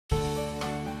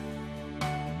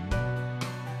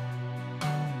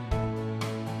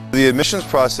The admissions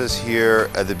process here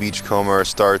at the Beachcomber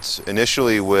starts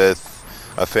initially with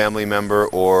a family member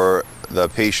or the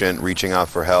patient reaching out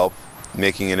for help,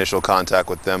 making initial contact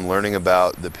with them, learning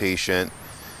about the patient,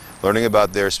 learning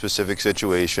about their specific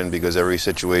situation, because every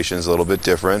situation is a little bit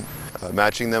different,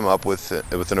 matching them up with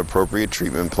an appropriate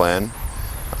treatment plan,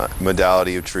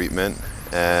 modality of treatment,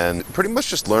 and pretty much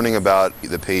just learning about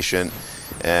the patient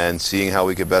and seeing how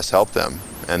we could best help them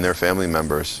and their family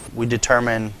members. We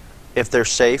determine if they're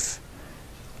safe,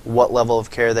 what level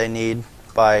of care they need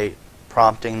by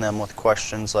prompting them with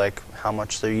questions like how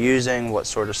much they're using, what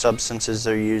sort of substances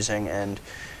they're using, and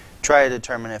try to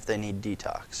determine if they need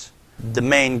detox. The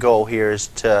main goal here is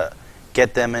to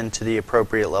get them into the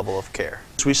appropriate level of care.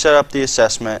 So we set up the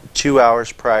assessment 2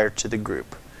 hours prior to the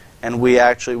group, and we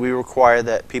require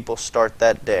that people start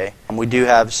that day. And we do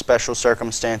have special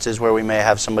circumstances where we may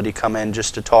have somebody come in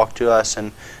just to talk to us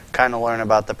and kind of learn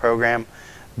about the program,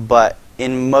 but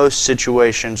in most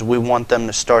situations we want them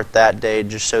to start that day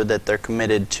just so that they're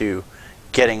committed to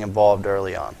getting involved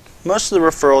early on. Most of the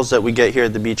referrals that we get here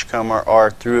at the Beachcomber are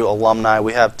through alumni.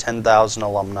 We have 10,000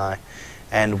 alumni,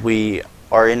 and we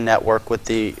are in network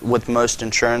with most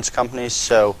insurance companies,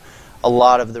 so a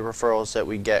lot of the referrals that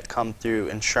we get come through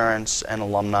insurance and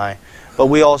alumni. But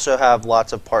we also have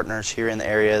lots of partners here in the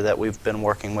area that we've been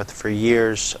working with for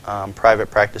years, private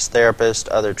practice therapists,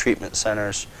 other treatment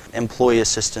centers, employee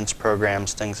assistance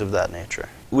programs, things of that nature.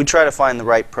 We try to find the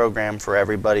right program for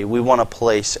everybody. We want to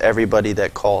place everybody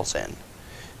that calls in.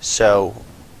 So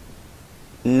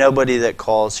nobody that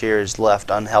calls here is left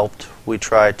unhelped. We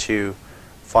try to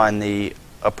find the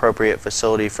appropriate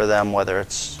facility for them, whether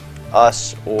it's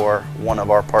us or one of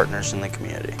our partners in the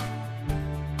community.